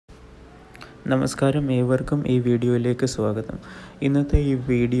നമസ്കാരം, ഏവർക്കും ഈ വീഡിയോയിലേക്ക് സ്വാഗതം. ഇന്നത്തെ ഈ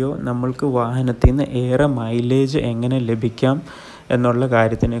വീഡിയോ നമ്മൾക്ക് വാഹനത്തിൽ നിന്ന് ഏറെ മൈലേജ് എങ്ങനെ ലഭിക്കാം എന്നുള്ള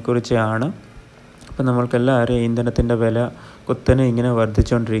കാര്യത്തിനെക്കുറിച്ചാണ്. അപ്പോൾ നമ്മൾക്കെല്ലാം അറിയാം, ഇന്ധനത്തിൻ്റെ വില കുത്തനെ ഇങ്ങനെ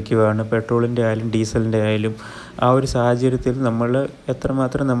വർദ്ധിച്ചുകൊണ്ടിരിക്കുകയാണ്. പെട്രോളിൻ്റെ ആയാലും ഡീസലിൻ്റെ ആയാലും. ആ ഒരു സാഹചര്യത്തിൽ നമ്മൾ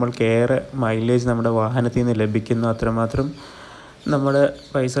എത്രമാത്രം നമ്മൾക്ക് ഏറെ മൈലേജ് നമ്മുടെ വാഹനത്തിൽ നിന്ന് ലഭിക്കുന്നു, അത്രമാത്രം നമ്മുടെ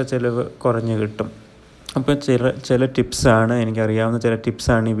പൈസ ചിലവ് കുറഞ്ഞു കിട്ടും. അപ്പോൾ ചില ടിപ്സാണ്, എനിക്കറിയാവുന്ന ചില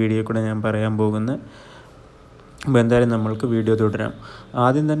ടിപ്സാണ് ഈ വീഡിയോയിൽ കൂടെ ഞാൻ പറയാൻ പോകുന്നത്. അപ്പോൾ എന്തായാലും നമ്മൾക്ക് വീഡിയോ തുടരാം.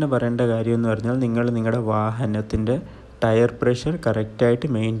 ആദ്യം തന്നെ പറയേണ്ട കാര്യം എന്ന് പറഞ്ഞാൽ, നിങ്ങളുടെ വാഹനത്തിൻ്റെ ടയർ പ്രഷർ കറക്റ്റായിട്ട്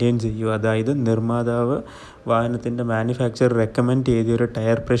മെയിൻറ്റെയിൻ ചെയ്യുക. അതായത് നിർമ്മാതാവ് വാഹനത്തിൻ്റെ മാനുഫാക്ചർ റെക്കമെൻഡ് ചെയ്തൊരു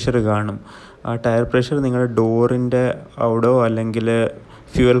ടയർ പ്രഷർ കാണും. ആ ടയർ പ്രഷർ നിങ്ങളുടെ ഡോറിൻ്റെ അവിടോ അല്ലെങ്കിൽ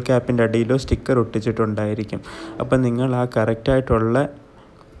ഫ്യൂവൽ ക്യാപ്പിൻ്റെ അടിയിലോ സ്റ്റിക്കർ ഒട്ടിച്ചിട്ടുണ്ടായിരിക്കും. അപ്പം നിങ്ങൾ ആ കറക്റ്റായിട്ടുള്ള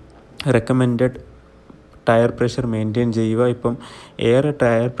റെക്കമെൻഡഡ് ടയർ പ്രഷർ മെയിൻറ്റെയിൻ ചെയ്യുക. ഇപ്പം ഏറെ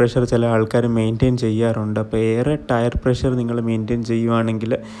ടയർ പ്രഷർ ചില ആൾക്കാർ മെയിൻറ്റെയിൻ ചെയ്യാറുണ്ട്. അപ്പോൾ ഏറെ ടയർ പ്രഷർ നിങ്ങൾ മെയിൻറ്റെയിൻ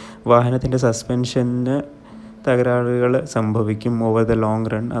ചെയ്യുകയാണെങ്കിൽ വാഹനത്തിൻ്റെ സസ്പെൻഷന് തകരാറുകൾ സംഭവിക്കും ഓവർ ദ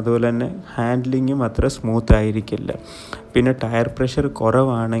ലോങ് റൺ. അതുപോലെ തന്നെ ഹാൻഡ്ലിങ്ങും അത്ര സ്മൂത്ത് ആയിരിക്കില്ല. പിന്നെ ടയർ പ്രഷർ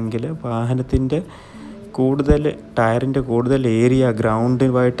കുറവാണെങ്കിൽ വാഹനത്തിൻ്റെ ടയറിൻ്റെ കൂടുതൽ ഏരിയ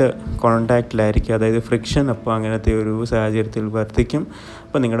ഗ്രൗണ്ടുമായിട്ട് കോണ്ടാക്റ്റിലായിരിക്കും, അതായത് ഫ്രിക്ഷൻ. അപ്പോൾ അങ്ങനത്തെ ഒരു സാഹചര്യത്തിൽ വർദ്ധിക്കും.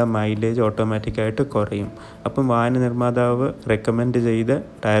 അപ്പോൾ നിങ്ങളുടെ മൈലേജ് ഓട്ടോമാറ്റിക്കായിട്ട് കുറയും. അപ്പം വാഹന നിർമ്മാതാവ് റെക്കമെൻഡ് ചെയ്ത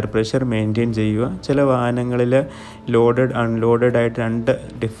ടയർ പ്രഷർ മെയിൻറ്റെയിൻ ചെയ്യുക. ചില വാഹനങ്ങളിൽ ലോഡഡ് അൺലോഡഡ് ആയിട്ട് രണ്ട്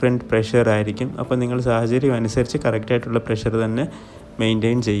ഡിഫറെൻറ്റ് പ്രഷർ ആയിരിക്കും. അപ്പോൾ നിങ്ങൾ സാഹചര്യം അനുസരിച്ച് കറക്റ്റായിട്ടുള്ള പ്രഷർ തന്നെ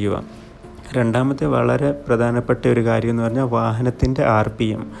മെയിൻറ്റെയിൻ ചെയ്യുക. രണ്ടാമത്തെ വളരെ പ്രധാനപ്പെട്ട ഒരു കാര്യം എന്ന് പറഞ്ഞാൽ വാഹനത്തിൻ്റെ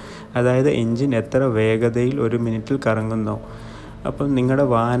RPM, അതായത് എൻജിൻ എത്ര വേഗതയിൽ ഒരു മിനിറ്റിൽ കറങ്ങുന്നോ. അപ്പം നിങ്ങളുടെ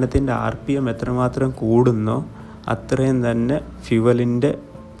വാഹനത്തിൻ്റെ RPM എത്രമാത്രം കൂടുന്നോ അത്രയും തന്നെ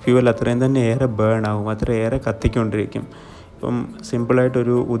ഫ്യൂവൽ അത്രയും തന്നെ ഏറെ ബേൺ ആവും, അത്രയേറെ കത്തിക്കൊണ്ടിരിക്കും. ഇപ്പം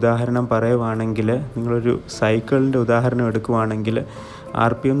സിമ്പിളായിട്ടൊരു ഉദാഹരണം പറയുവാണെങ്കിൽ, നിങ്ങളൊരു സൈക്കിളിൻ്റെ ഉദാഹരണം എടുക്കുവാണെങ്കിൽ,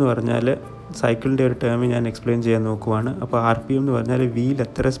 RPM എന്ന് പറഞ്ഞാൽ സൈക്കിളിൻ്റെ ഒരു ടേം ഞാൻ എക്സ്പ്ലെയിൻ ചെയ്യാൻ നോക്കുവാണ്. അപ്പോൾ RPM എന്ന് പറഞ്ഞാൽ വീൽ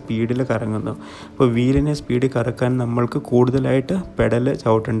എത്ര സ്പീഡിൽ കറങ്ങുന്നു. അപ്പോൾ വീലിനെ സ്പീഡിൽ കറക്കാൻ നമ്മൾക്ക് കൂടുതലായിട്ട് പെഡൽ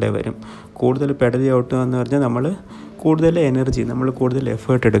ചവിട്ടേണ്ടി വരും. കൂടുതൽ പെഡൽ ചവിട്ടുക എന്ന് പറഞ്ഞാൽ നമ്മൾ കൂടുതൽ എനർജി, നമ്മൾ കൂടുതൽ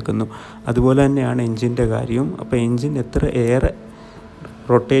എഫേർട്ട് എടുക്കുന്നു. അതുപോലെ തന്നെയാണ് എൻജിൻ്റെ കാര്യവും. അപ്പോൾ എൻജിൻ എത്ര ഏറെ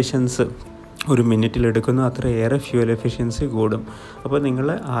റൊട്ടേഷൻസ് ഒരു മിനിറ്റിൽ എടുക്കുന്നു, അത്ര ഏറെ ഫ്യൂവൽ എഫിഷ്യൻസി കൂടും. അപ്പോൾ നിങ്ങൾ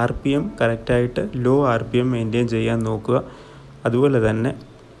RPM കറക്റ്റായിട്ട് ലോ RPM മെയിൻറ്റെയിൻ ചെയ്യാൻ നോക്കുക. അതുപോലെ തന്നെ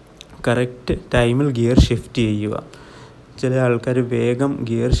കറക്റ്റ് ടൈമിൽ ഗിയർ ഷിഫ്റ്റ് ചെയ്യുക. ചില ആൾക്കാർ വേഗം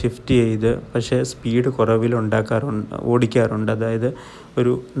ഗിയർ ഷിഫ്റ്റ് ചെയ്ത് പക്ഷേ സ്പീഡ് കുറവിൽ ഓടിക്കാറുണ്ട്. അതായത്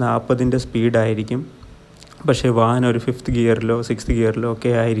ഒരു 40ൻ്റെ സ്പീഡായിരിക്കും, പക്ഷേ വാഹനം ഒരു 5th ഗിയറിലോ 6th ഗിയറിലോ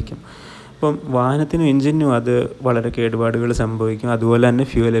ഒക്കെ ആയിരിക്കും. അപ്പം വാഹനത്തിനും എൻജിനും അത് വളരെ കേടുപാടുകൾ സംഭവിക്കും. അതുപോലെ തന്നെ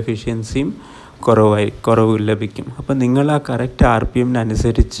ഫ്യൂവൽ എഫിഷ്യൻസിയും കുറവ് ലഭിക്കും. അപ്പം നിങ്ങൾ ആ കറക്റ്റ്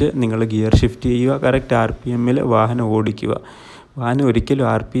RPM-അനുസരിച്ച് നിങ്ങൾ ഗിയർ ഷിഫ്റ്റ് ചെയ്യുക. കറക്റ്റ് RPM-ൽ വാഹനം ഓടിക്കുക. വാഹനം ഒരിക്കലും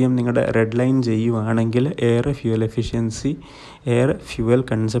RPM നിങ്ങളുടെ റെഡ് ലൈൻ ചെയ്യുവാണെങ്കിൽ ഏറെ ഫ്യൂവൽ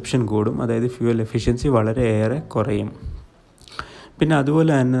കൺസപ്ഷൻ കൂടും, അതായത് ഫ്യൂവൽ എഫിഷ്യൻസി വളരെ ഏറെ കുറയും. പിന്നെ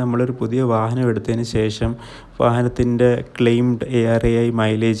അതുപോലെ തന്നെ നമ്മളൊരു പുതിയ വാഹനം എടുത്തതിന് ശേഷം വാഹനത്തിൻ്റെ ക്ലെയിംഡ് ARAI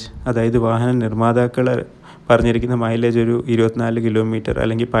മൈലേജ്, അതായത് വാഹന നിർമ്മാതാക്കൾ പറഞ്ഞിരിക്കുന്ന മൈലേജ് ഒരു 24 കിലോമീറ്റർ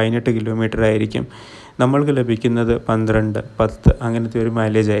അല്ലെങ്കിൽ 18 കിലോമീറ്റർ ആയിരിക്കും. നമ്മൾക്ക് ലഭിക്കുന്നത് 12, 10 അങ്ങനത്തെ ഒരു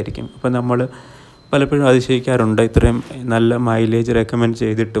മൈലേജ് ആയിരിക്കും. അപ്പോൾ നമ്മൾ പലപ്പോഴും അതിശയിക്കാറുണ്ട്, ഇത്രയും നല്ല മൈലേജ് റെക്കമെൻഡ്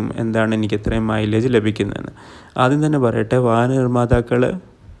ചെയ്തിട്ടും എന്താണ് എനിക്ക് ഇത്രയും മൈലേജ് ലഭിക്കുന്നതെന്ന്. ആദ്യം തന്നെ പറയട്ടെ, വാഹന നിർമ്മാതാക്കൾ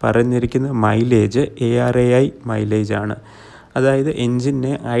പറഞ്ഞിരിക്കുന്ന മൈലേജ് ARAI മൈലേജാണ്. അതായത്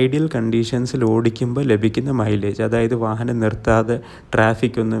എൻജിനെ ഐഡിയൽ കണ്ടീഷൻസിൽ ഓടിക്കുമ്പോൾ ലഭിക്കുന്ന മൈലേജ്, അതായത് വാഹനം നിർത്താതെ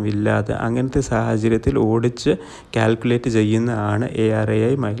ട്രാഫിക്കൊന്നും ഇല്ലാതെ അങ്ങനത്തെ സാഹചര്യത്തിൽ ഓടിച്ച് കാൽക്കുലേറ്റ് ചെയ്യുന്നതാണ്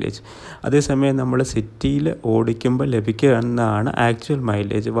ARAI മൈലേജ്. അതേസമയം നമ്മൾ സിറ്റിയിൽ ഓടിക്കുമ്പോൾ ലഭിക്കുന്നതാണ് ആക്ച്വൽ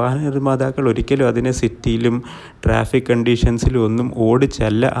മൈലേജ്. വാഹന നിർമ്മാതാക്കൾ ഒരിക്കലും അതിനെ സിറ്റിയിലും ട്രാഫിക് കണ്ടീഷൻസിലും ഒന്നും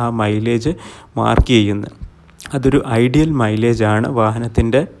ഓടിച്ചല്ല ആ മൈലേജ് മാർക്ക് ചെയ്യുന്നത്. അതൊരു ഐഡിയൽ മൈലേജാണ്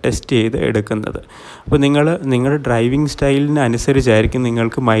വാഹനത്തിൻ്റെ ടെസ്റ്റ് ചെയ്ത് എടുക്കുന്നത്. അപ്പോൾ നിങ്ങളുടെ ഡ്രൈവിംഗ് സ്റ്റൈലിന് അനുസരിച്ചായിരിക്കും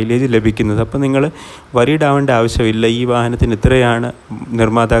നിങ്ങൾക്ക് മൈലേജ് ലഭിക്കുന്നത്. അപ്പോൾ നിങ്ങൾ വറീഡ് ആവേണ്ട ആവശ്യമില്ല, ഈ വാഹനത്തിന് ഇത്രയാണ്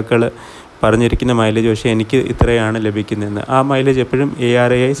നിർമ്മാതാക്കൾ പറഞ്ഞിരിക്കുന്ന മൈലേജ്, പക്ഷേ എനിക്ക് ഇത്രയാണ് ലഭിക്കുന്നതെന്ന്. ആ മൈലേജ് എപ്പോഴും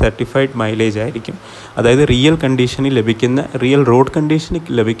ARAI സർട്ടിഫൈഡ് മൈലേജ് ആയിരിക്കും. അതായത് റിയൽ റോഡ്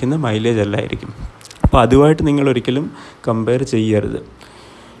കണ്ടീഷനിൽ ലഭിക്കുന്ന മൈലേജ് അല്ലായിരിക്കും. അപ്പോൾ അതുമായിട്ട് നിങ്ങൾ ഒരിക്കലും കമ്പയർ ചെയ്യരുത്.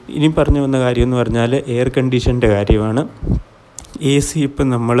 ഇനി പറഞ്ഞു വന്ന കാര്യം എന്ന് പറഞ്ഞാൽ എയർ കണ്ടീഷൻ്റെ കാര്യമാണ്. AC ഇപ്പം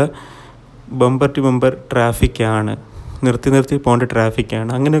നമ്മൾ ബമ്പർ ടു ബമ്പർ ട്രാഫിക്കാണ്, നിർത്തി പോകേണ്ട ട്രാഫിക്കാണ്.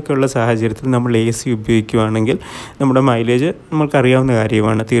 അങ്ങനെയൊക്കെയുള്ള സാഹചര്യത്തിൽ നമ്മൾ AC ഉപയോഗിക്കുകയാണെങ്കിൽ നമ്മുടെ മൈലേജ് നമ്മൾക്കറിയാവുന്ന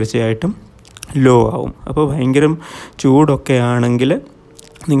കാര്യമാണ്, തീർച്ചയായിട്ടും ലോ ആവും. അപ്പോൾ ഭയങ്കരം ചൂടൊക്കെ ആണെങ്കിൽ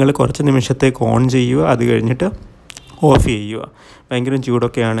നിങ്ങൾ കുറച്ച് നിമിഷത്തേക്ക് ഓൺ ചെയ്യുക, അത് കഴിഞ്ഞിട്ട് ഓഫ് ചെയ്യുക. ഭയങ്കര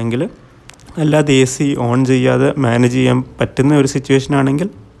ചൂടൊക്കെ ആണെങ്കിൽ അല്ലാതെ AC ഓൺ ചെയ്യാതെ മാനേജ് ചെയ്യാൻ പറ്റുന്ന ഒരു സിറ്റുവേഷൻ ആണെങ്കിൽ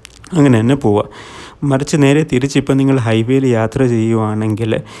അങ്ങനെ തന്നെ പോവുക. മറിച്ച് നേരെ തിരിച്ച് ഇപ്പം നിങ്ങൾ ഹൈവേയിൽ യാത്ര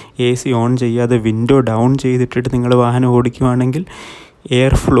ചെയ്യുവാണെങ്കിൽ AC ഓൺ ചെയ്യാതെ വിൻഡോ ഡൗൺ ചെയ്തിട്ടിട്ട് നിങ്ങൾ വാഹനം ഓടിക്കുവാണെങ്കിൽ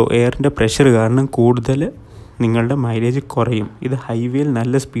എയറിൻ്റെ പ്രഷർ കാരണം കൂടുതൽ നിങ്ങളുടെ മൈലേജ് കുറയും. ഇത് ഹൈവേയിൽ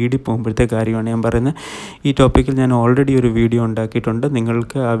നല്ല സ്പീഡിൽ പോകുമ്പോഴത്തെ കാര്യമാണ് ഞാൻ പറയുന്നത്. ഈ ടോപ്പിക്കിൽ ഞാൻ ഓൾറെഡി ഒരു വീഡിയോ ഉണ്ടാക്കിയിട്ടുണ്ട്.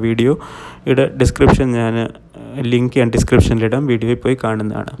 നിങ്ങൾക്ക് ആ വീഡിയോയുടെ ഡിസ്ക്രിപ്ഷൻ ലിങ്ക് ഞാൻ ഡിസ്ക്രിപ്ഷനിലിടാം, വീഡിയോയിൽ പോയി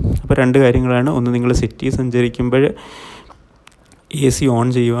കാണുന്നതാണ്. അപ്പോൾ 2 കാര്യങ്ങളാണ്. ഒന്ന്, നിങ്ങൾ സിറ്റി സഞ്ചരിക്കുമ്പോൾ AC ഓൺ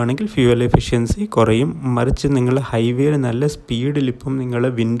ചെയ്യുവാണെങ്കിൽ ഫ്യൂവൽ എഫിഷ്യൻസി കുറയും. മറിച്ച് നിങ്ങൾ ഹൈവേയിൽ നല്ല സ്പീഡിൽ ഇപ്പം നിങ്ങൾ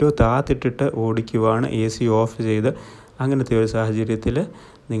വിൻഡോ താത്തിട്ടിട്ട് ഓടിക്കുവാണ് AC ഓഫ് ചെയ്ത്, അങ്ങനത്തെ ഒരു സാഹചര്യത്തിൽ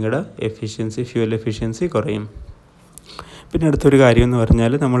നിങ്ങളുടെ ഫ്യൂവൽ എഫിഷ്യൻസി കുറയും. പിന്നെ അടുത്തൊരു കാര്യം എന്ന്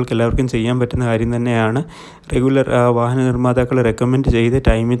പറഞ്ഞാൽ നമ്മൾക്ക് എല്ലാവർക്കും ചെയ്യാൻ പറ്റുന്ന കാര്യം തന്നെയാണ്, റെഗുലർ വാഹന നിർമ്മാതാക്കൾ റെക്കമെൻഡ് ചെയ്ത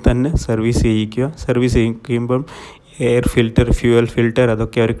ടൈമിൽ തന്നെ സർവീസ് ചെയ്യിക്കുക. Service ചെയ്യിക്കുമ്പം air filter, fuel filter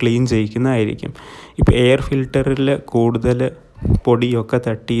അതൊക്കെ അവർ ക്ലീൻ ചെയ്യിക്കുന്നതായിരിക്കും. ഇപ്പോൾ എയർ ഫിൽറ്ററിൽ കൂടുതൽ പൊടിയൊക്കെ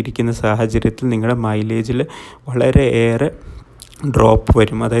തട്ടിയിരിക്കുന്ന സാഹചര്യത്തിൽ നിങ്ങളുടെ മൈലേജിൽ വളരെയേറെ ഡ്രോപ്പ്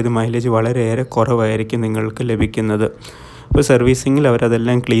വരും. അതായത് മൈലേജ് വളരെയേറെ കുറവായിരിക്കും നിങ്ങൾക്ക് ലഭിക്കുന്നത്. അപ്പോൾ സർവീസിങ്ങിൽ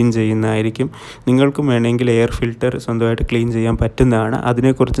അവരതെല്ലാം ക്ലീൻ ചെയ്യുന്നതായിരിക്കും. നിങ്ങൾക്കും വേണമെങ്കിൽ എയർ ഫിൽറ്റർ സ്വന്തമായിട്ട് ക്ലീൻ ചെയ്യാൻ പറ്റുന്നതാണ്.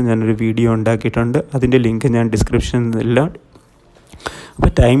 അതിനെക്കുറിച്ച് ഞാനൊരു വീഡിയോ ഉണ്ടാക്കിയിട്ടുണ്ട്. അതിൻ്റെ ലിങ്ക് ഞാൻ ഡിസ്ക്രിപ്ഷനിലില്ല.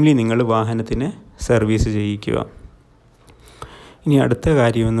 അപ്പോൾ ടൈംലി നിങ്ങൾ വാഹനത്തിനെ സർവീസ് ചെയ്യിക്കുക. ഇനി അടുത്ത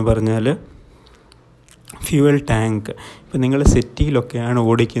കാര്യമെന്ന് പറഞ്ഞാൽ ഫ്യൂവൽ ടാങ്ക്. ഇപ്പോൾ നിങ്ങൾ സിറ്റിയിലൊക്കെയാണ്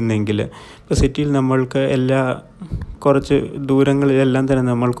ഓടിക്കുന്നതെങ്കിൽ, ഇപ്പോൾ സിറ്റിയിൽ നമ്മൾക്ക് കുറച്ച് ദൂരങ്ങളിലെല്ലാം തന്നെ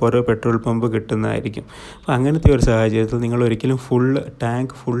നമ്മൾക്ക് ഓരോ പെട്രോൾ പമ്പ് കിട്ടുന്നതായിരിക്കും. അപ്പോൾ അങ്ങനത്തെ ഒരു സാഹചര്യത്തിൽ നിങ്ങൾ ഒരിക്കലും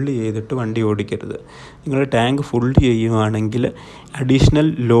ടാങ്ക് ഫുള്ള് ചെയ്തിട്ട് വണ്ടി ഓടിക്കരുത്. നിങ്ങൾ ടാങ്ക് ഫുള്ള് ചെയ്യുവാണെങ്കിൽ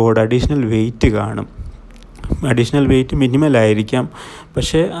അഡീഷണൽ വെയിറ്റ് കാണും. അഡീഷണൽ വെയിറ്റ് മിനിമലായിരിക്കാം,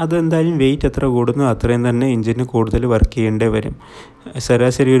 പക്ഷേ അതെന്തായാലും വെയിറ്റ് എത്ര കൂടുന്നു അത്രയും തന്നെ എഞ്ചിന് കൂടുതൽ വർക്ക് ചെയ്യേണ്ടി വരും.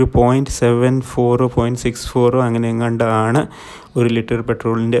 ശരാശരി ഒരു 0.74 0.64 അങ്ങനെ എങ്ങാണ്ടാണ് 1 ലിറ്റർ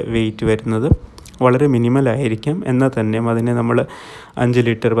പെട്രോളിൻ്റെ വെയിറ്റ് വരുന്നത്. വളരെ മിനിമലായിരിക്കാം. എന്നാൽ തന്നെയും അതിനെ നമ്മൾ 5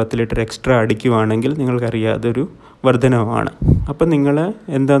 ലിറ്റർ 10 ലിറ്റർ എക്സ്ട്രാ അടിക്കുവാണെങ്കിൽ നിങ്ങൾക്കറിയാം അതൊരു വർധനമാണ്. അപ്പം നിങ്ങൾ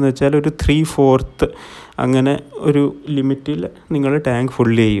എന്താണെന്ന് വെച്ചാൽ ഒരു 3/4 അങ്ങനെ ഒരു ലിമിറ്റിൽ നിങ്ങൾ ടാങ്ക്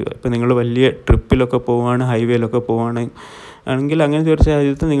ഫുള്ള് ചെയ്യുക. ഇപ്പോൾ നിങ്ങൾ വലിയ ട്രിപ്പിലൊക്കെ പോവുകയാണ്, ഹൈവേയിലൊക്കെ പോവുകയാണെങ്കിൽ അങ്ങനത്തെ ഒരു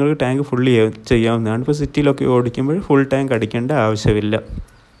സാഹചര്യത്തിൽ നിങ്ങൾക്ക് ടാങ്ക് ഫുള്ള് ചെയ്യാവുന്നതാണ്. ഇപ്പോൾ സിറ്റിയിലൊക്കെ ഓടിക്കുമ്പോൾ ഫുൾ ടാങ്ക് അടിക്കേണ്ട ആവശ്യമില്ല.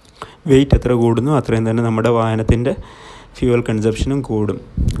 വെയിറ്റ് എത്ര കൂടുന്നു അത്രയും തന്നെ നമ്മുടെ വാഹനത്തിൻ്റെ ഫ്യൂവൽ കൺസപ്ഷനും കൂടും.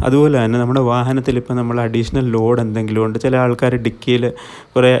 അതുപോലെ തന്നെ നമ്മുടെ വാഹനത്തിൽ ഇപ്പോൾ നമ്മൾ അഡീഷണൽ ലോഡ് എന്തെങ്കിലും ഉണ്ട്, ചില ആൾക്കാർ ഡിക്കിയിൽ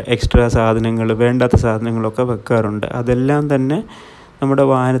കുറേ എക്സ്ട്രാ സാധനങ്ങൾ, വേണ്ടാത്ത സാധനങ്ങളൊക്കെ വെക്കാറുണ്ട്. അതെല്ലാം തന്നെ നമ്മുടെ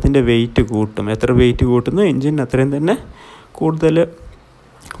വാഹനത്തിൻ്റെ വെയിറ്റ് കൂട്ടും. എത്ര വെയിറ്റ് കൂട്ടുന്നു എൻജിൻ അത്രയും തന്നെ കൂടുതൽ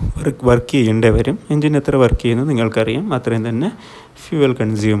വർക്ക് ചെയ്യേണ്ടി വരും. എൻജിൻ എത്ര വർക്ക് ചെയ്യുന്നു നിങ്ങൾക്കറിയാം, അത്രയും തന്നെ ഫ്യൂവൽ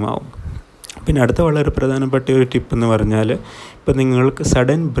കൺസ്യൂം ആവും. പിന്നെ അടുത്ത വളരെ പ്രധാനപ്പെട്ട ഒരു ടിപ്പ് എന്ന് പറഞ്ഞാൽ, ഇപ്പോൾ നിങ്ങൾക്ക്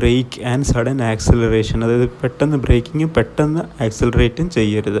sudden brake and sudden acceleration, അതായത് പെട്ടെന്ന് ബ്രേക്കിങ്ങും പെട്ടെന്ന് ആക്സിലറേറ്റും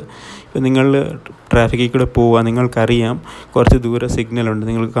ചെയ്യരുത്. ഇപ്പോൾ നിങ്ങൾ ട്രാഫിക്കിൽ കൂടെ പോവുക, നിങ്ങൾക്കറിയാം കുറച്ച് ദൂരെ സിഗ്നലുണ്ട്,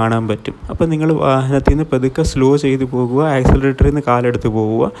 നിങ്ങൾക്ക് കാണാൻ പറ്റും. അപ്പോൾ നിങ്ങൾ വാഹനത്തിൽ നിന്ന് പതുക്കെ സ്ലോ ചെയ്ത് പോകുക, ആക്സിലറേറ്ററിൽ നിന്ന് കാലെടുത്ത്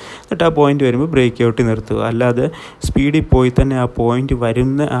പോവുക, എന്നിട്ട് ആ പോയിൻ്റ് വരുമ്പോൾ ബ്രേക്ക് ഔട്ട് നിർത്തുക. അല്ലാതെ സ്പീഡിൽ പോയി തന്നെ ആ പോയിൻ്റ്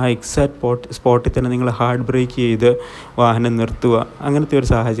വരുന്ന ആ എക്സാക്റ്റ് സ്പോട്ടിൽ തന്നെ നിങ്ങൾ ഹാർഡ് ബ്രേക്ക് ചെയ്ത് വാഹനം നിർത്തുക. അങ്ങനത്തെ ഒരു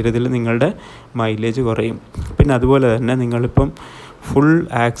സാഹചര്യത്തിൽ നിങ്ങളുടെ മൈലേജ് കുറയും. പിന്നെ അതുപോലെ തന്നെ നിങ്ങളിപ്പം ഫുൾ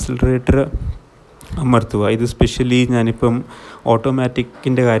ആക്സിലറേറ്റർ അമർത്തുക. ഇത് സ്പെഷ്യലി ഞാനിപ്പം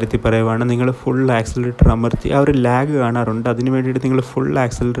ഓട്ടോമാറ്റിക്കിൻ്റെ കാര്യത്തിൽ പറയുവാണ്. നിങ്ങൾ ഫുൾ ആക്സിലറേറ്റർ അമർത്തി ആ ഒരു ലാഗ് കാണാറുണ്ട്. അതിന് വേണ്ടിയിട്ട് നിങ്ങൾ ഫുൾ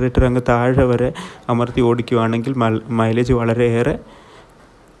ആക്സിലറേറ്റർ അങ്ങ് താഴെ വരെ അമർത്തി ഓടിക്കുകയാണെങ്കിൽ മൈലേജ് വളരെയേറെ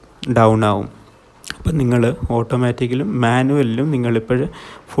ഡൗൺ ആവും. അപ്പം നിങ്ങൾ ഓട്ടോമാറ്റിക്കിലും മാനുവലിലും നിങ്ങളിപ്പോൾ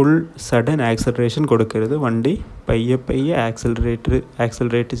ഫുൾ സഡൻ ആക്സിലറേഷൻ കൊടുക്കരുത്. വണ്ടി പയ്യെ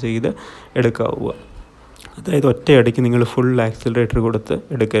ആക്സിലറേറ്റ് ചെയ്ത് എടുക്കാവുക. അതായത് ഒറ്റയടിക്ക് നിങ്ങൾ ഫുൾ ആക്സിലറേറ്റർ കൊടുത്ത്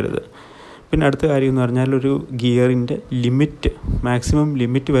എടുക്കരുത്. പിന്നെ അടുത്ത കാര്യം എന്ന് പറഞ്ഞാൽ, ഒരു ഗിയറിൻ്റെ മാക്സിമം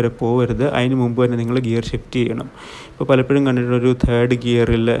ലിമിറ്റ് വരെ പോകരുത്. അതിന് മുമ്പ് തന്നെ നിങ്ങൾ ഗിയർ ഷിഫ്റ്റ് ചെയ്യണം. ഇപ്പോൾ പലപ്പോഴും കണ്ടിട്ടൊരു 3rd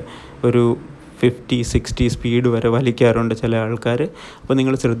ഗിയറിൽ ഒരു 50-60 സ്പീഡ് വരെ വലിക്കാറുണ്ട് ചില ആൾക്കാർ. അപ്പോൾ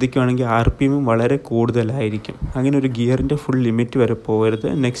നിങ്ങൾ ശ്രദ്ധിക്കുകയാണെങ്കിൽ RPM വളരെ കൂടുതലായിരിക്കും. അങ്ങനെ ഒരു ഗിയറിൻ്റെ ഫുൾ ലിമിറ്റ് വരെ പോകരുത്.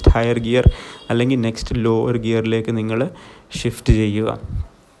 നെക്സ്റ്റ് ഹയർ ഗിയർ അല്ലെങ്കിൽ നെക്സ്റ്റ് ലോവർ ഗിയറിലേക്ക് നിങ്ങൾ ഷിഫ്റ്റ് ചെയ്യുക.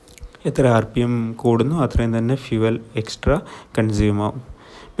 എത്ര RPM കൂടുന്നു അത്രയും തന്നെ ഫ്യൂവൽ എക്സ്ട്രാ കൺസ്യൂം ആവും.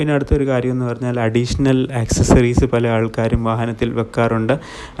 പിന്നെ അടുത്തൊരു കാര്യം എന്ന് പറഞ്ഞാൽ, അഡീഷണൽ ആക്സസറീസ് പല ആൾക്കാരും വാഹനത്തിൽ വെക്കാറുണ്ട്.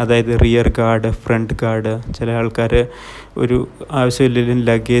 അതായത് റിയർ ഗാർഡ്, ഫ്രണ്ട് ഗാർഡ്, ചില ആൾക്കാർ ഒരു ആവശ്യമില്ലെങ്കിലും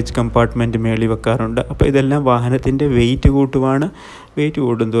ലഗേജ് കമ്പാർട്ട്മെൻറ്റ് മേളിൽ വെക്കാറുണ്ട്. അപ്പോൾ ഇതെല്ലാം വാഹനത്തിൻ്റെ വെയിറ്റ് കൂട്ടുവാണ്. വെയിറ്റ്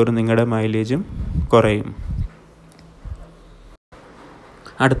കൂടുന്തോറും നിങ്ങളുടെ മൈലേജും കുറയും.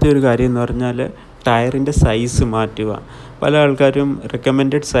 അടുത്തൊരു കാര്യം എന്ന് പറഞ്ഞാൽ, ടയറിൻ്റെ സൈസ് മാറ്റുക. പല ആൾക്കാരും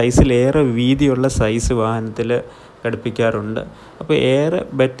റെക്കമെൻഡഡ് സൈസിലേറെ വീതിയുള്ള സൈസ് വാഹനത്തിൽ ഘടിപ്പിക്കാറുണ്ട്. അപ്പോൾ ഏറെ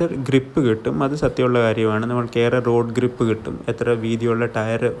ബെറ്റർ ഗ്രിപ്പ് കിട്ടും. അത് സത്യമുള്ള കാര്യമാണ്. നമ്മൾക്ക് ഏറെ റോഡ് ഗ്രിപ്പ് കിട്ടും. എത്ര വീതിയുള്ള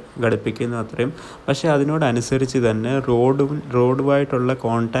ടയർ ഘടിപ്പിക്കുന്നു അത്രയും. പക്ഷേ അതിനോടനുസരിച്ച് തന്നെ റോഡുമായിട്ടുള്ള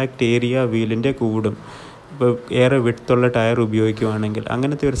കോൺടാക്റ്റ് ഏരിയ വീലിൻ്റെ കൂടും. ഇപ്പോൾ ഏറെ വിഡ്ത്തുള്ള ടയർ ഉപയോഗിക്കുകയാണെങ്കിൽ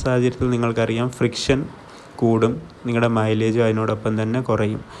അങ്ങനത്തെ ഒരു സാഹചര്യത്തിൽ നിങ്ങൾക്കറിയാം ഫ്രിക്ഷൻ കൂടും, നിങ്ങളുടെ മൈലേജ് അതിനോടൊപ്പം തന്നെ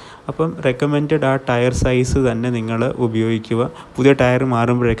കുറയും. അപ്പം റെക്കമെൻഡഡ് ആ ടയർ സൈസ് തന്നെ നിങ്ങൾ ഉപയോഗിക്കുക. പുതിയ ടയർ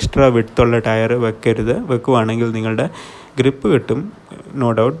മാറുമ്പോൾ എക്സ്ട്രാ വിഡ്ത്തുള്ള ടയർ വെക്കുകയാണെങ്കിൽ നിങ്ങളുടെ ഗ്രിപ്പ് കിട്ടും നോ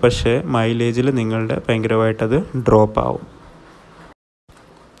ഡൗട്ട്, പക്ഷേ മൈലേജിൽ നിങ്ങളുടെ ഭയങ്കരമായിട്ടത് ഡ്രോപ്പ് ആവും.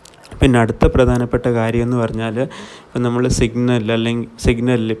 പിന്നെ അടുത്ത പ്രധാനപ്പെട്ട കാര്യം എന്ന് പറഞ്ഞാൽ, ഇപ്പം നമ്മൾ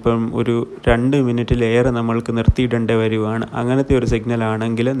സിഗ്നലിൽ ഇപ്പം ഒരു 2 മിനിറ്റിലേറെ നമ്മൾക്ക് നിർത്തിയിടേണ്ടി വരുവാണ്. അങ്ങനത്തെ ഒരു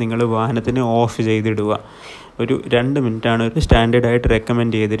സിഗ്നലാണെങ്കിൽ നിങ്ങൾ വാഹനത്തിന് ഓഫ് ചെയ്തിടുക. ഒരു 2 മിനിറ്റാണ് ഒരു സ്റ്റാൻഡേർഡായിട്ട്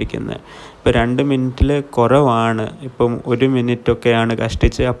റെക്കമെൻഡ് ചെയ്തിരിക്കുന്നത്. ഇപ്പോൾ 2 മിനിറ്റിൽ കുറവാണ്, ഇപ്പം 1 മിനിറ്റൊക്കെയാണ്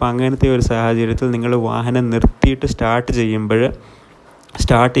കഷ്ടിച്ച്. അപ്പോൾ അങ്ങനത്തെ ഒരു സാഹചര്യത്തിൽ നിങ്ങൾ വാഹനം നിർത്തിയിട്ട്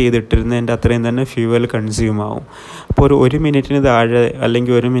സ്റ്റാർട്ട് ചെയ്തിട്ടിരുന്നതിൻ്റെ അത്രയും തന്നെ ഫ്യൂവൽ കൺസ്യൂം ആവും. അപ്പോൾ ഒരു മിനിറ്റിന് താഴെ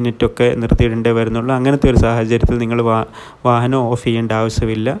അല്ലെങ്കിൽ 1 മിനിറ്റൊക്കെ നിർത്തിയിടേണ്ടി വരുന്നുള്ളൂ. അങ്ങനത്തെ ഒരു സാഹചര്യത്തിൽ നിങ്ങൾ വാഹനം ഓഫ് ചെയ്യേണ്ട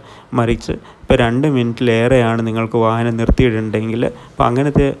ആവശ്യമില്ല. മറിച്ച് ഇപ്പോൾ 2 മിനിറ്റിലേറെയാണ് നിങ്ങൾക്ക് വാഹനം നിർത്തിയിടേണ്ടെങ്കിൽ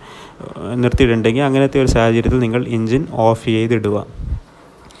അങ്ങനത്തെ ഒരു സാഹചര്യത്തിൽ നിങ്ങൾ എൻജിൻ ഓഫ് ചെയ്തിടുക.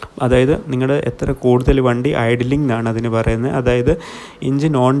 അതായത് നിങ്ങളുടെ എത്ര കൂടുതൽ വണ്ടി ഐഡലിംഗ് എന്നാണ് അതിന് പറയുന്നത്. അതായത്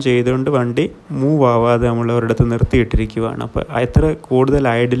എൻജിൻ ഓൺ ചെയ്തുകൊണ്ട് വണ്ടി മൂവ് ആവാതെ നമ്മൾ ഒരിടത്ത് നിർത്തിയിട്ടിരിക്കുകയാണ്. അപ്പോൾ എത്ര കൂടുതൽ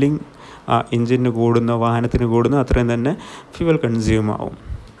ഐഡലിംഗ് എൻജിന് കൂടുന്നോ വാഹനത്തിന് കൂടുന്നോ അത്രയും തന്നെ ഫ്യൂവൽ കൺസ്യൂം ആവും.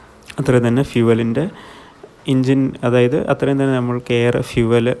 അത്രയും തന്നെ ഫ്യൂവലിൻ്റെ അതായത് അത്രയും തന്നെ നമ്മൾക്ക് ഏറെ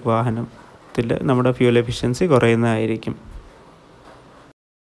ഫ്യൂവൽ വാഹനത്തിൽ നമ്മുടെ ഫ്യൂവൽ എഫിഷ്യൻസി കുറയുന്നതായിരിക്കും.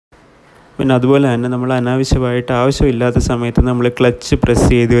 പിന്നെ അതുപോലെ തന്നെ നമ്മൾ അനാവശ്യമായിട്ട് ആവശ്യമില്ലാത്ത സമയത്ത് നമ്മൾ ക്ലച്ച് പ്രസ്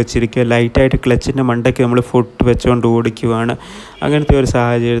ചെയ്ത് വെച്ചിരിക്കുക, ലൈറ്റായിട്ട് ക്ലച്ചിൻ്റെ മണ്ടയ്ക്ക് നമ്മൾ ഫുട്ട് വെച്ചുകൊണ്ട് ഓടിക്കുകയാണ്. അങ്ങനത്തെ ഒരു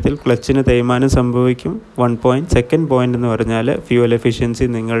സാഹചര്യത്തിൽ ക്ലച്ചിന് തേയ്മാനം സംഭവിക്കും. സെക്കൻഡ് പോയിൻ്റ് എന്ന് പറഞ്ഞാൽ ഫ്യൂവൽ എഫിഷ്യൻസി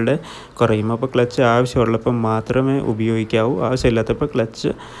നിങ്ങളുടെ കുറയും. അപ്പോൾ ക്ലച്ച് ആവശ്യമുള്ളപ്പോൾ മാത്രമേ ഉപയോഗിക്കാവൂ, ആവശ്യമില്ലാത്തപ്പോൾ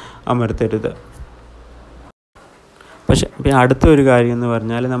ക്ലച്ച് അമർത്തരുത്. പക്ഷേ അടുത്തൊരു കാര്യം എന്ന്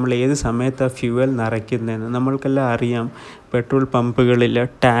പറഞ്ഞാൽ, നമ്മൾ ഏത് സമയത്താണ് ഫ്യൂവൽ നിറയ്ക്കുന്നതെന്ന് നമ്മൾക്കെല്ലാം അറിയാം. Petrol പമ്പുകളിൽ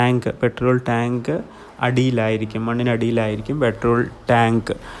petrol tank അടിയിലായിരിക്കും, മണ്ണിനടിയിലായിരിക്കും petrol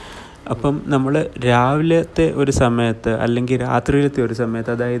tank. അപ്പം നമ്മൾ രാവിലത്തെ ഒരു സമയത്ത് അല്ലെങ്കിൽ രാത്രിയിലത്തെ ഒരു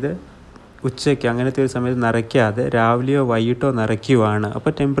സമയത്ത്, അതായത് ഉച്ചയ്ക്ക് അങ്ങനത്തെ ഒരു സമയത്ത് നിറയ്ക്കാതെ രാവിലെയോ വൈകിട്ടോ നിറയ്ക്കുവാണ്.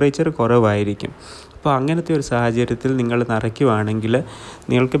 അപ്പോൾ ടെമ്പറേച്ചർ കുറവായിരിക്കും. അപ്പോൾ അങ്ങനത്തെ ഒരു സാഹചര്യത്തിൽ നിങ്ങൾ നിറയ്ക്കുവാണെങ്കിൽ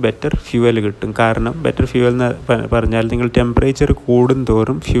നിങ്ങൾക്ക് ബെറ്റർ ഫ്യൂവൽ കിട്ടും. കാരണം ബെറ്റർ ഫ്യൂവൽ എന്ന് പറഞ്ഞാൽ നിങ്ങൾ ടെമ്പറേച്ചർ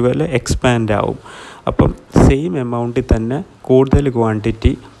കൂടുന്തോറും ഫ്യൂവൽ എക്സ്പാൻഡ് ആവും. അപ്പം സെയിം എമൗണ്ടിൽ തന്നെ കൂടുതൽ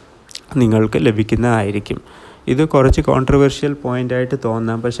ക്വാണ്ടിറ്റി നിങ്ങൾക്ക് ലഭിക്കുന്നതായിരിക്കും. ഇത് കുറച്ച് കോൺട്രവേഴ്ഷ്യൽ പോയിൻ്റായിട്ട്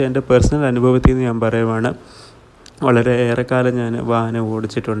തോന്നാം, പക്ഷേ എൻ്റെ പേഴ്സണൽ അനുഭവത്തിൽ നിന്ന് ഞാൻ പറയുവാണ്. വളരെ ഏറെക്കാലം ഞാൻ വാഹനം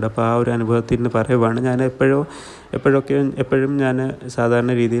ഓടിച്ചിട്ടുണ്ട്. അപ്പോൾ ആ ഒരു അനുഭവത്തിൽ നിന്ന് പറയുവാണ്. ഞാൻ എപ്പോഴും ഞാൻ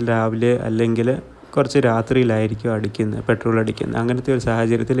സാധാരണ രീതിയിൽ രാവിലെ അല്ലെങ്കിൽ കുറച്ച് രാത്രിയിലായിരിക്കും പെട്രോൾ അടിക്കുന്നത്. അങ്ങനത്തെ ഒരു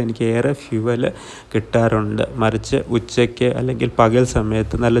സാഹചര്യത്തിൽ എനിക്ക് ഏറെ ഫ്യൂവൽ കിട്ടാറുണ്ട്. മറിച്ച് ഉച്ചയ്ക്ക് അല്ലെങ്കിൽ പകൽ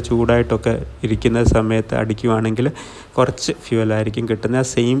സമയത്ത് നല്ല ചൂടായിട്ടൊക്കെ ഇരിക്കുന്ന സമയത്ത് അടിക്കുവാണെങ്കിൽ കുറച്ച് ഫ്യൂവലായിരിക്കും കിട്ടുന്നത്,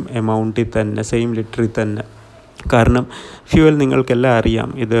 സെയിം എമൗണ്ടിൽ തന്നെ, സെയിം ലിറ്ററിൽ തന്നെ. കാരണം ഫ്യൂവൽ നിങ്ങൾക്കെല്ലാം അറിയാം,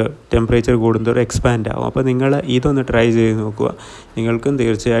 ഇത് ടെമ്പറേച്ചർ കൂടുന്തോറും എക്സ്പാൻഡ് ആവും. അപ്പോൾ നിങ്ങൾ ഇതൊന്ന് ട്രൈ ചെയ്ത് നോക്കുക. നിങ്ങൾക്കും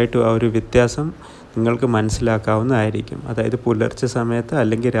തീർച്ചയായിട്ടും ആ ഒരു വ്യത്യാസം നിങ്ങൾക്ക് മനസ്സിലാക്കാവുന്നതായിരിക്കും. അതായത് പുലർച്ചെ സമയത്ത്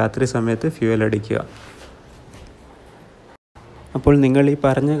അല്ലെങ്കിൽ രാത്രി സമയത്ത് ഫ്യൂവൽ അടിക്കുക. അപ്പോൾ നിങ്ങൾ ഈ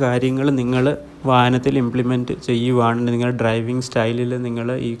പറഞ്ഞ കാര്യങ്ങൾ നിങ്ങൾ വാഹനത്തിൽ ഇംപ്ലിമെൻറ്റ് ചെയ്യുവാണെങ്കിൽ, നിങ്ങളുടെ ഡ്രൈവിംഗ് സ്റ്റൈലിൽ നിങ്ങൾ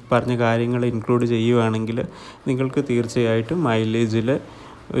ഈ പറഞ്ഞ കാര്യങ്ങൾ ഇൻക്ലൂഡ് ചെയ്യുവാണെങ്കിൽ നിങ്ങൾക്ക് തീർച്ചയായിട്ടും മൈലേജിൽ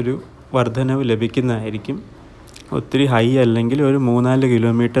ഒരു വർധനവ് ലഭിക്കുന്നതായിരിക്കും. ഒത്തിരി ഹൈ അല്ലെങ്കിൽ ഒരു 3-4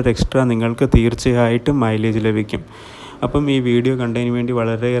 കിലോമീറ്റർ എക്സ്ട്രാ നിങ്ങൾക്ക് തീർച്ചയായിട്ടും മൈലേജ് ലഭിക്കും. അപ്പം ഈ വീഡിയോ കണ്ടതിന് വേണ്ടി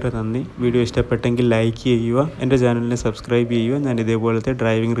വളരെയേറെ നന്ദി. വീഡിയോ ഇഷ്ടപ്പെട്ടെങ്കിൽ ലൈക്ക് ചെയ്യുക, എൻ്റെ ചാനലിനെ സബ്സ്ക്രൈബ് ചെയ്യുക. ഞാൻ ഇതേപോലത്തെ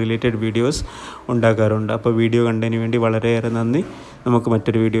ഡ്രൈവിംഗ് റിലേറ്റഡ് വീഡിയോസ് ഉണ്ടാക്കാറുണ്ട്. അപ്പോൾ വീഡിയോ കണ്ടതിന് വേണ്ടി വളരെയേറെ നന്ദി. നമുക്ക്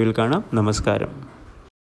മറ്റൊരു വീഡിയോയിൽ കാണാം. നമസ്കാരം.